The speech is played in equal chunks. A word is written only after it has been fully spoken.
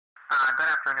Good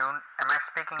afternoon. Am I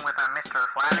speaking with Mr.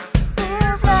 Flatty?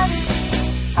 Dear Flatty,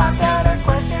 I've got a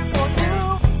question for you.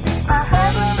 I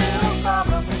have a little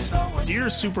problem, so Dear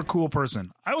super cool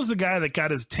person, I was the guy that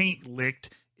got his taint licked.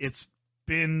 It's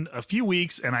been a few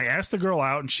weeks, and I asked the girl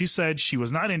out, and she said she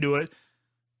was not into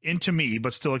me,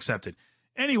 but still accepted.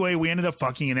 Anyway, we ended up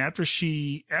fucking, and after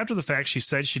the fact, she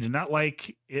said she did not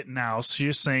like it now. So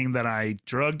she's saying that I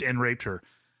drugged and raped her.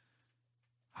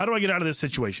 How do I get out of this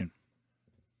situation?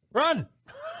 Run!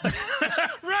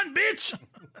 Run, bitch!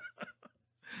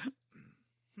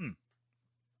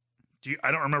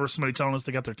 I don't remember somebody telling us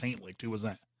they got their taint licked. Who was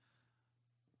that?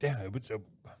 Damn, it was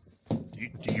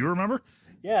Do you remember?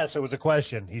 yes, it was a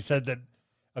question. He said that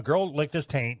a girl licked his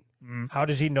taint. How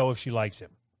does he know if she likes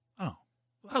him? Oh,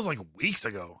 that was like weeks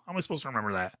ago. How am I supposed to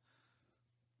remember that?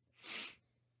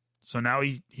 So now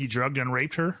he drugged and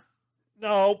raped her?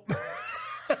 No.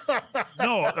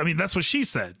 No, I mean, that's what she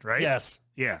said, right? Yes.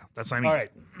 Yeah, that's what I mean. All right.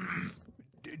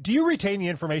 Do you retain the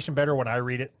information better when I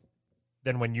read it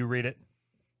than when you read it?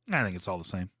 I think it's all the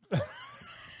same.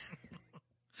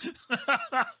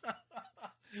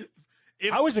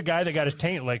 I was the guy that got his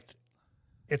taint licked.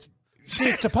 It's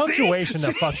the punctuation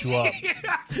that fucks you up.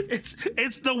 Yeah,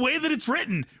 it's the way that it's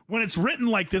written. When it's written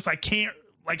like this, I can't,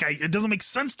 it doesn't make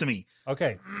sense to me.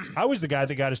 Okay. I was the guy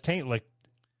that got his taint licked.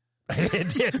 It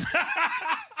did.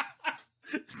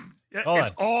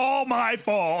 It's all my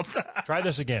fault. Try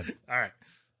this again. All right.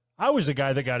 I was the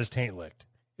guy that got his taint licked.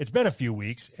 It's been a few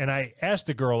weeks, and I asked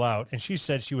the girl out, and she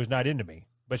said she was not into me,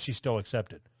 but she still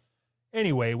accepted.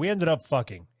 Anyway, we ended up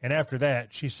fucking, and after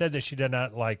that, she said that she did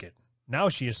not like it. Now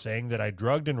she is saying that I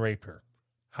drugged and raped her.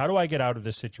 How do I get out of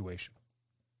this situation?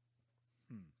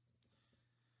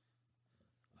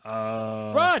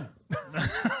 Run!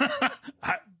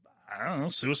 I don't know.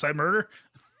 Suicide, murder?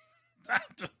 I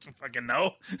don't fucking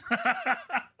know.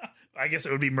 I guess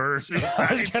it would be murder, I was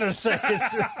suicide. going to say,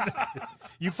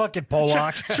 you fucking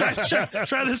Pollock.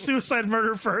 Try the suicide,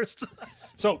 murder first.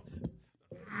 So,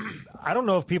 I don't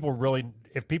know if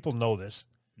people know this.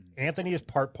 Anthony is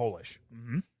part Polish.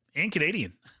 And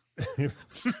Canadian.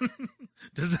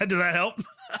 Does that help?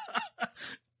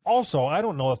 Also, I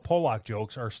don't know if Pollock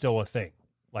jokes are still a thing.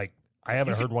 Like, I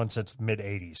haven't heard one since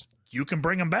mid-'80s. You can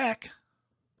bring them back.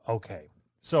 Okay.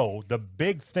 So, the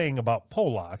big thing about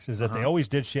Polacks is that they always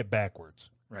did shit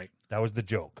backwards. Right. That was the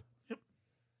joke. Yep.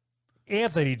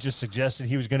 Anthony just suggested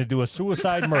he was going to do a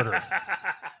suicide murder.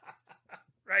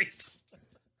 Right.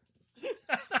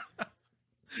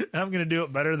 I'm going to do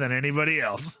it better than anybody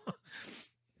else.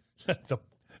 The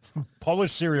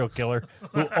Polish serial killer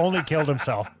who only killed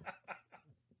himself.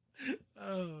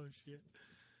 Oh, shit.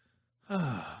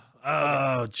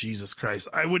 Oh, Jesus Christ.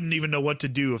 I wouldn't even know what to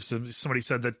do if somebody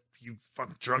said that you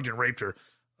fucking drugged and raped her.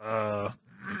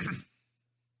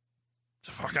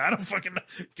 Fuck, I don't fucking know.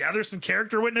 Gather some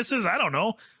character witnesses? I don't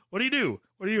know. What do you do?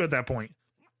 What do you do at that point?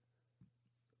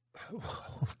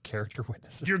 Character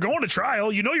witnesses. You're going to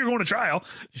trial. You know you're going to trial.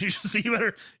 You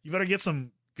better get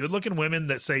some good-looking women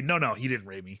that say, no, he didn't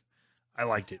rape me. I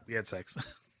liked it. We had sex.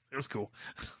 It was cool.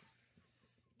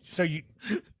 So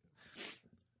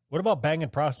what about banging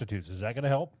prostitutes? Is that going to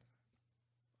help?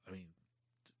 I mean,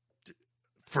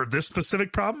 for this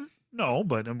specific problem, no,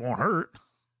 but it won't hurt.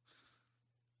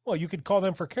 Well, you could call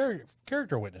them for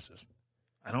character witnesses.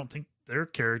 I don't think they're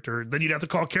character. Then you'd have to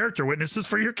call character witnesses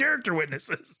for your character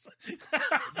witnesses.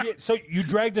 Yeah, so you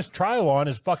drag this trial on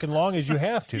as fucking long as you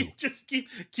have to. You just keep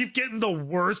getting the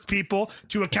worst people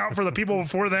to account for the people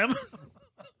before them.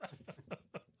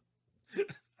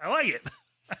 I like it.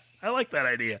 I like that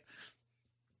idea.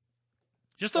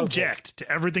 Just object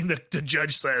to everything that the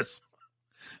judge says.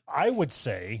 I would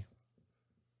say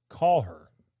call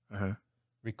her,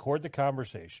 record the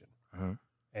conversation,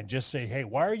 and just say, "Hey,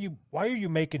 why are you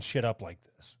making shit up like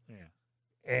this?" Yeah.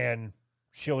 And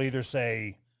she'll either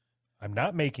say, "I'm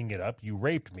not making it up. You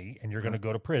raped me, and you're going to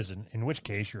go to prison. In which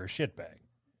case, you're a shitbag."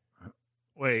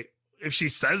 Wait, if she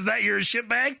says that, you're a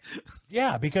shitbag?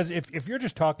 Yeah, because if you're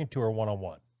just talking to her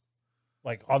one-on-one,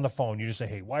 like on the phone, you just say,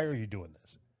 "Hey, why are you doing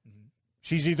this?"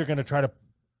 She's either going to try to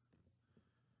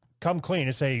come clean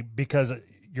and say, "Because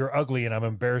you're ugly and I'm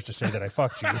embarrassed to say that I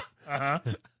fucked you."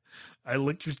 I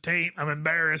licked your taint. I'm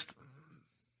embarrassed.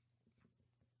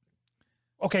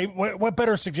 Okay, what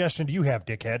better suggestion do you have,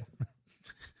 dickhead?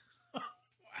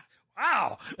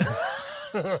 Wow.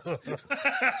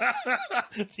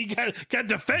 You got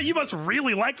defend. You must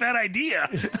really like that idea.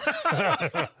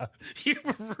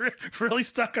 You're really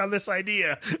stuck on this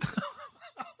idea.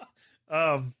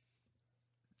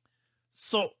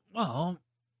 So, well,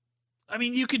 I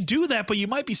mean, you could do that, but you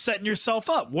might be setting yourself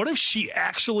up. What if she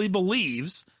actually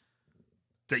believes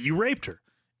that you raped her?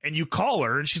 and you call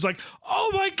her and she's like,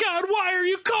 oh my God, why are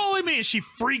you calling me? And she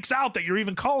freaks out that you're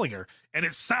even calling her. And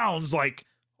it sounds like,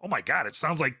 oh my God, it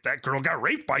sounds like that girl got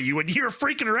raped by you and you're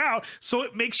freaking her out. So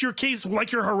it makes your case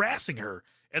like you're harassing her.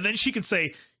 And then she can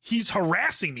say, he's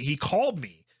harassing me. He called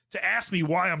me to ask me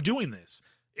why I'm doing this.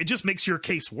 It just makes your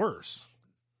case worse.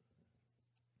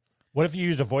 What if you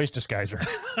use a voice disguiser?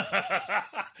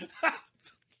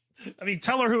 I mean,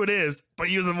 tell her who it is, but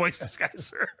use a voice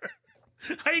disguiser.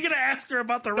 How are you going to ask her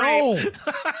about the rape? No.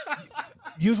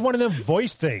 Use one of them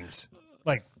voice things.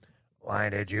 Like, why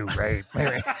did you rape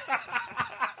me?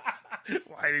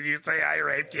 Why did you say I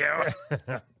raped you?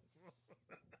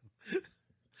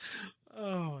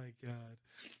 Oh, my God.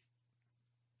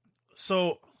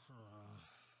 So,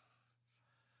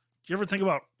 do you ever think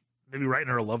about maybe writing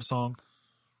her a love song?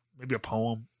 Maybe a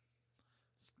poem?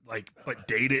 Like, but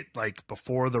date it like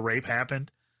before the rape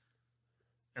happened?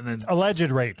 And then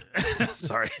Alleged rape.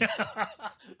 sorry.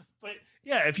 But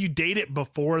yeah, if you date it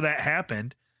before that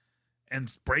happened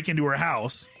and break into her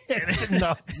house.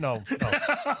 No.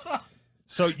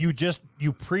 So you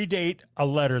predate a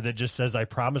letter that just says, I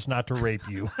promise not to rape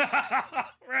you.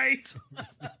 Right.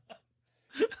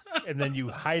 And then you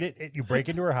hide it. You break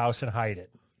into her house and hide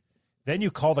it. Then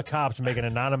you call the cops and make an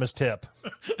anonymous tip.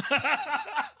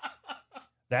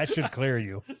 That should clear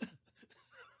you.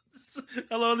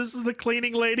 Hello, this is the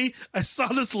cleaning lady. I saw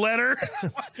this letter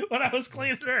when I was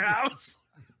cleaning her house.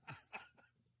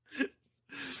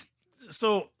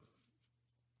 So,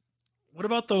 what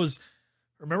about those?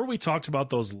 Remember we talked about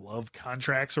those love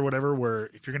contracts or whatever, where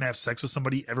if you're going to have sex with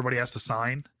somebody, everybody has to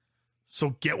sign.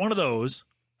 So get one of those,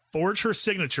 forge her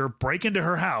signature, break into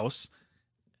her house,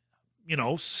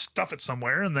 stuff it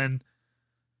somewhere, and then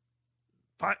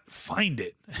find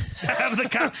it. have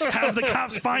the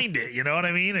cops find it. You know what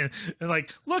I mean? And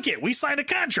like, look we signed a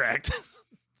contract.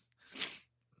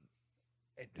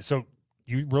 So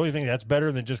you really think that's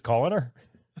better than just calling her?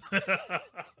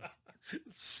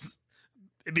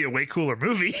 It'd be a way cooler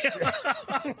movie.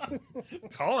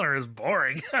 Calling her is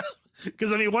boring.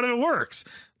 Because, I mean, what if it works?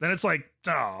 Then it's like,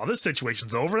 oh, this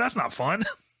situation's over. That's not fun.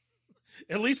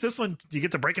 At least this one, you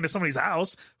get to break into somebody's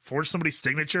house, forge somebody's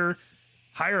signature,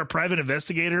 hire a private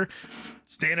investigator,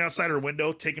 stand outside her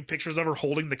window, taking pictures of her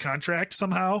holding the contract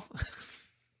somehow.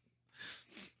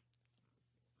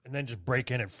 And then just break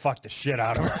in and fuck the shit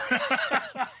out of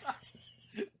her.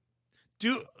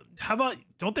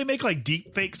 Don't they make like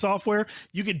deep fake software?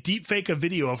 You could deep fake a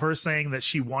video of her saying that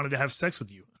she wanted to have sex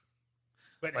with you.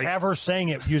 But have her saying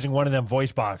it using one of them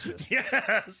voice boxes.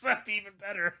 Yes, that'd be even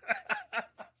better.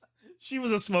 She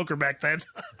was a smoker back then.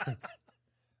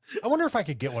 I wonder if I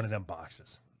could get one of them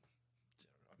boxes.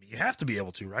 I mean, you have to be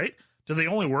able to, right? Do they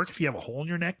only work if you have a hole in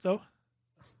your neck, though?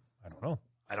 I don't know.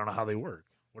 I don't know how they work.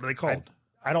 What are they called?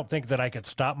 I don't think that I could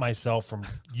stop myself from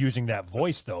using that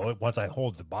voice, though, once I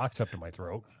hold the box up to my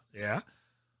throat. Yeah.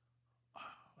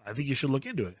 I think you should look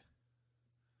into it.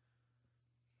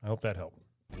 I hope that helped.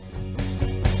 Dear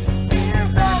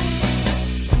Daddy.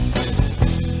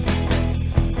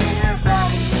 Dear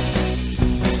Daddy.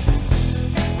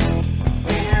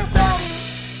 Dear Daddy.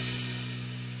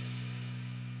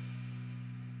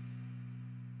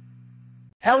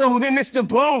 Hello there, Mr.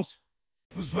 Bones.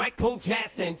 Who's right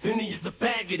podcast and Finney is a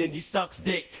faggot and he sucks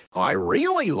dick. I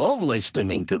really love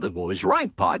listening to the Boys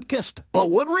Right podcast, but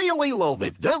would really love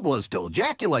if Douglas to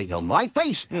ejaculate on my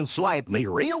face and slap me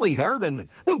really hard and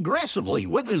aggressively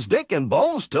with his dick and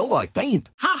balls till I faint.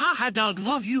 Ha ha ha, Doug.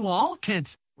 Love you all,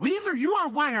 kids. Either you are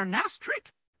wire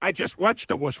nastric. I just watched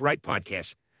the Was Right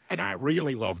podcast, and I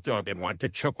really love Doug and want to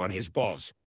choke on his balls.